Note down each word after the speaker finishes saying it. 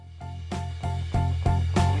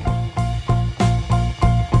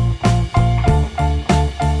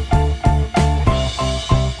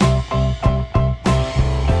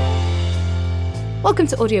Welcome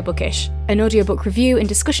to Audiobookish, an audiobook review and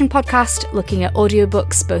discussion podcast looking at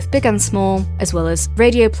audiobooks both big and small, as well as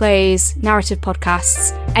radio plays, narrative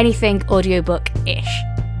podcasts, anything audiobook-ish.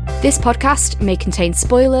 This podcast may contain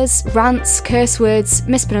spoilers, rants, curse words,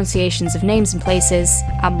 mispronunciations of names and places,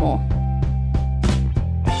 and more.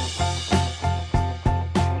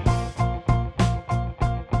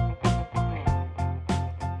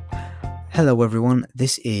 Hello everyone,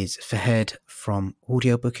 this is Fahed from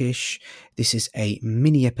Audiobookish. This is a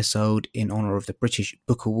mini episode in honour of the British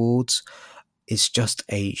Book Awards. It's just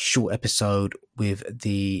a short episode with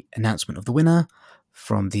the announcement of the winner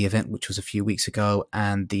from the event, which was a few weeks ago,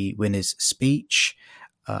 and the winner's speech.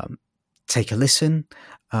 Take a listen.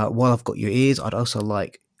 While I've got your ears, I'd also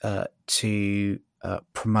like to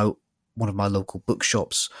promote one of my local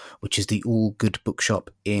bookshops, which is the All Good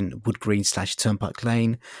Bookshop in Wood Green / Turnpike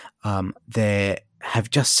Lane. They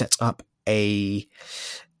have just set up a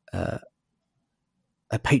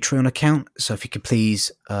Patreon account, so if you could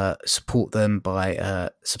please support them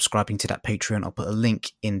by subscribing to that Patreon. I'll put a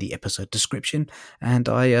link in the episode description, and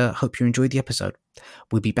I hope you enjoyed the episode.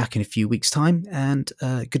 We'll be back in a few weeks' time, and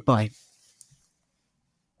goodbye.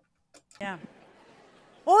 Yeah.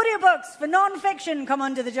 Audiobooks for non-fiction come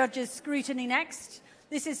under the judges' scrutiny next.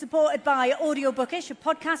 This is supported by Audiobookish, a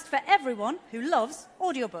podcast for everyone who loves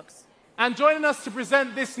audiobooks. And joining us to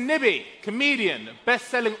present this nibby, comedian,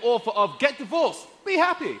 best-selling author of Get Divorced, Be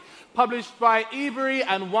Happy, published by Ebury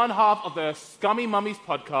and one half of the Scummy Mummies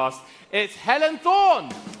podcast, it's Helen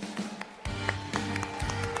Thorne.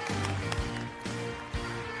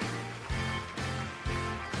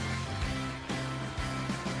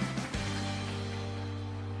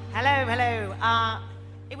 Hello.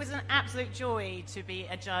 It was an absolute joy to be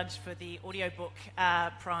a judge for the audiobook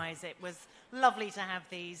prize. It was lovely to have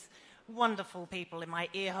these wonderful people in my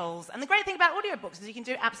ear holes. And the great thing about audiobooks is you can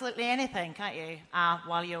do absolutely anything, can't you,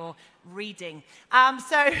 while you're reading.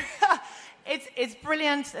 So it's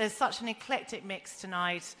brilliant. There's such an eclectic mix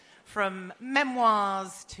tonight, from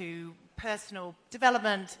memoirs to personal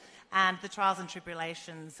development and the trials and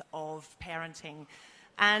tribulations of parenting.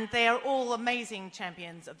 And they are all amazing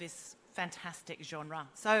champions of this fantastic genre.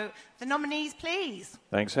 So the nominees, please.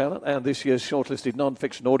 Thanks, Helen. And this year's shortlisted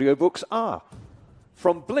non-fiction audiobooks are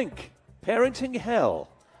from Blink, Parenting Hell,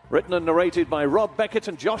 written and narrated by Rob Beckett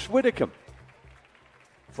and Josh Widdicombe.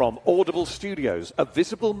 From Audible Studios, A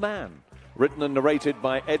Visible Man, written and narrated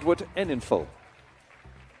by Edward Enninful.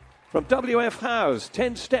 From W.F. Howe's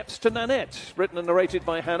 10 Steps to Nanette, written and narrated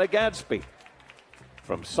by Hannah Gadsby.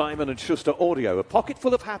 From Simon & Schuster Audio, A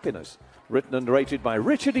Pocketful of Happiness, written and narrated by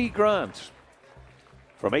Richard E. Grant.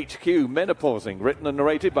 From HQ Menopausing, written and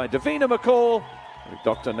narrated by Davina McCall and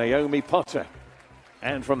Dr. Naomi Potter.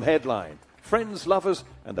 And from Headline, Friends, Lovers,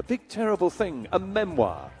 and the Big Terrible Thing, a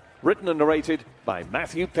memoir, written and narrated by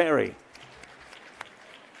Matthew Perry.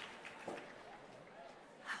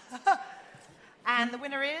 And the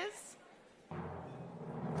winner is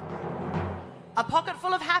A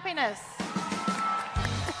Pocketful of Happiness.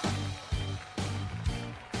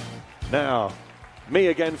 Now, me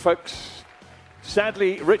again, folks.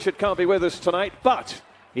 Sadly, Richard can't be with us tonight, but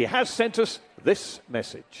he has sent us this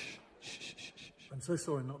message. I'm so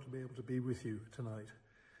sorry not to be able to be with you tonight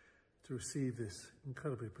to receive this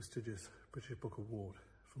incredibly prestigious British Book Award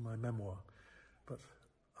for my memoir, but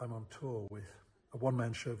I'm on tour with a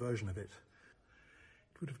one-man show version of it.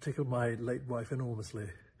 It would have tickled my late wife enormously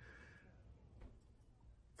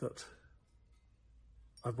that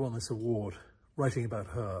I've won this award writing about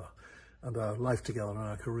her and our life together and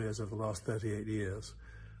our careers over the last 38 years.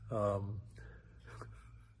 I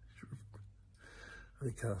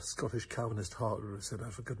think a Scottish Calvinist heart would have said,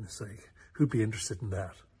 oh, for goodness sake, who'd be interested in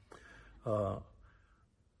that?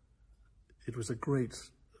 It was a great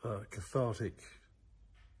cathartic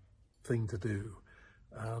thing to do,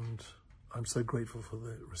 and I'm so grateful for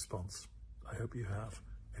the response. I hope you have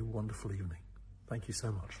a wonderful evening. Thank you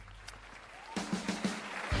so much.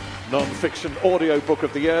 Non-fiction audiobook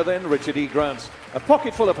of the year then, Richard E. Grant's A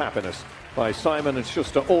Pocketful of Happiness by Simon &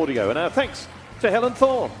 Schuster Audio. And our thanks to Helen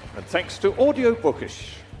Thorne, and thanks to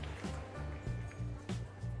Audiobookish.